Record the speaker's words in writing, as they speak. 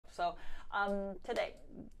So today,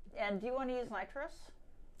 and do you want to use nitrous?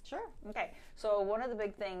 Sure. Okay, so one of the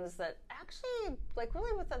big things that actually, like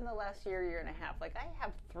really within the last year and a half, like I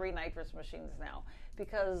have 3 nitrous machines now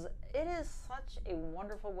because it is such a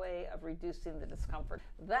wonderful way of reducing the discomfort.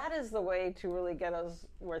 That is the way to really get us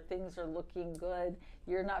where things are looking good.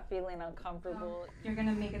 You're not feeling uncomfortable. You're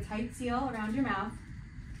gonna make a tight seal around your mouth,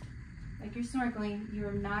 like you're snorkeling.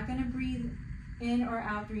 You're not gonna breathe in or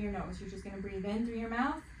out through your nose. You're just gonna breathe in through your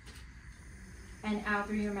mouth and out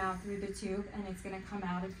through your mouth through the tube, and it's gonna come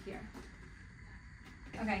out of here.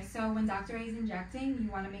 Okay, so when Dr. A is injecting, you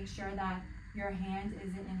wanna make sure that your hand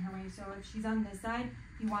isn't in her way. So if she's on this side,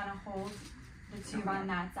 you wanna hold the tube on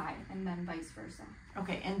that side, and then vice versa.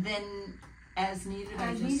 Okay, and then as needed,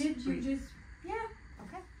 you just, yeah.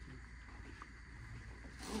 Okay.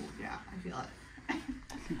 Oh, yeah, I feel it.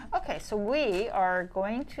 Okay, so we are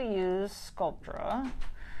going to use Sculptra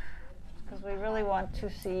because we really want to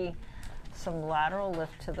see some lateral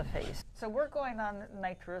lift to the face. So we're going on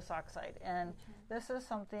nitrous oxide, and this is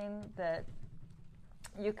something that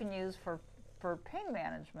you can use for pain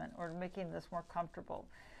management or making this more comfortable.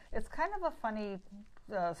 It's kind of a funny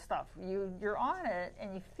stuff. You're on it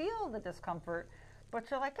and you feel the discomfort, but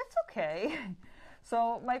you're like, it's okay.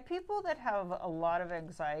 So my people that have a lot of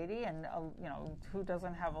anxiety, and you know, who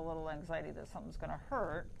doesn't have a little anxiety that something's going to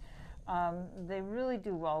hurt, they really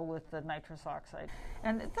do well with the nitrous oxide.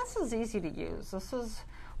 And this is easy to use.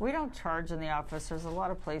 We don't charge in the office. There's a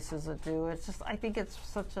lot of places that do. It's just, I think it's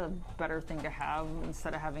such a better thing to have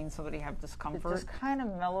instead of having somebody have discomfort. It just kind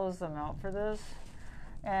of mellows them out for this.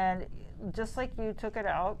 And just like you took it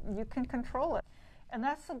out, you can control it. And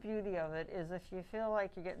that's the beauty of it, is if you feel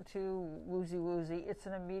like you're getting too woozy, it's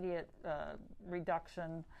an immediate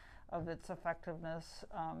reduction of its effectiveness.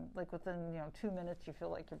 Like within 2 minutes, you feel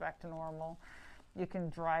like you're back to normal. You can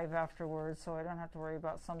drive afterwards, so I don't have to worry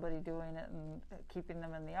about somebody doing it and keeping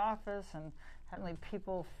them in the office. And certainly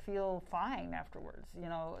people feel fine afterwards. You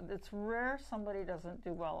know, it's rare somebody doesn't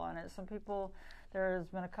do well on it. Some people, there's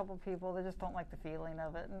been a couple people, they just don't like the feeling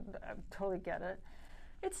of it, and I totally get it.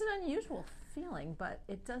 It's an unusual feeling, but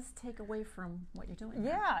it does take away from what you're doing.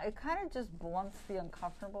 Yeah, it kind of just blunts the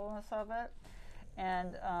uncomfortableness of it.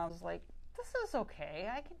 And I was like, this is okay,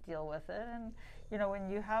 I can deal with it. And when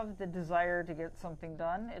you have the desire to get something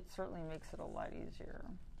done, it certainly makes it a lot easier.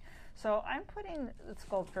 So I'm putting the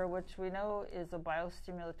Sculptra, which we know is a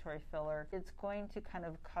biostimulatory filler. It's going to kind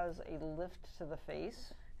of cause a lift to the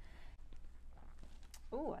face.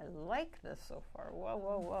 Ooh, I like this so far.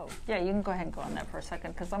 Whoa. Yeah, you can go ahead and go on that for a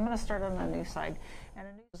second, because I'm going to start on the new side. And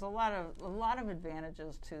there's a lot of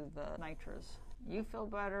advantages to the nitrous. You feel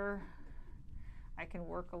better. I can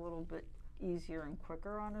work a little bit easier and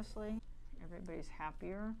quicker, honestly. Everybody's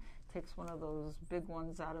happier. Takes one of those big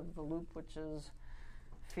ones out of the loop, which is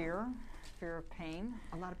fear of pain.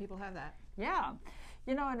 A lot of people have that. Yeah.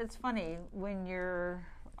 And it's funny, when you're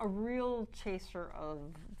a real chaser of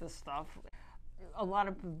this stuff, a lot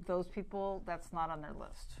of those people, that's not on their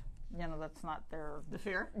list. That's not their... The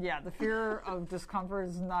fear? Yeah, the fear of discomfort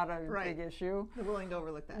is not a big issue. They're willing to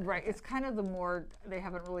overlook that. Right. It's kind of the more, they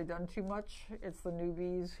haven't really done too much. It's the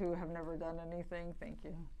newbies who have never done anything. Thank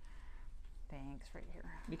you. Thanks, right here.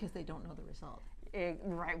 Because they don't know the result.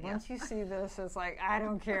 Right. Yeah. Once you see this, it's like, I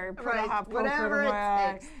don't care. Put right. a hot Whatever it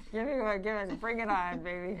takes. Give it. Bring it on,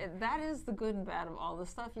 baby. That is the good and bad of all this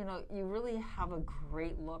stuff. You really have a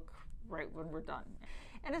great look right when we're done.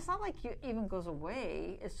 And it's not like it even goes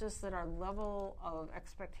away. It's just that our level of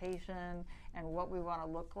expectation and what we want to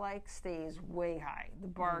look like stays way high. The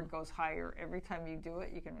bar goes higher every time you do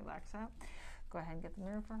it. You can relax that. Go ahead and get the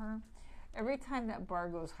mirror for her. Every time that bar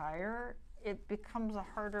goes higher, it becomes a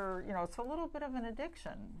harder, it's a little bit of an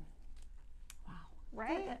addiction. Wow.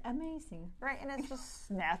 Right? Amazing. Right, and it's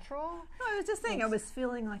just natural. No, I was just saying, I was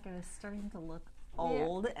feeling like I was starting to look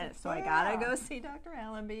old, and so I gotta go see Dr.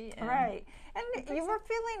 Allenby. Right, and you were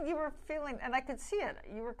feeling, and I could see it.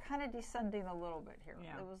 You were kind of descending a little bit here.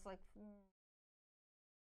 Yeah. It was like.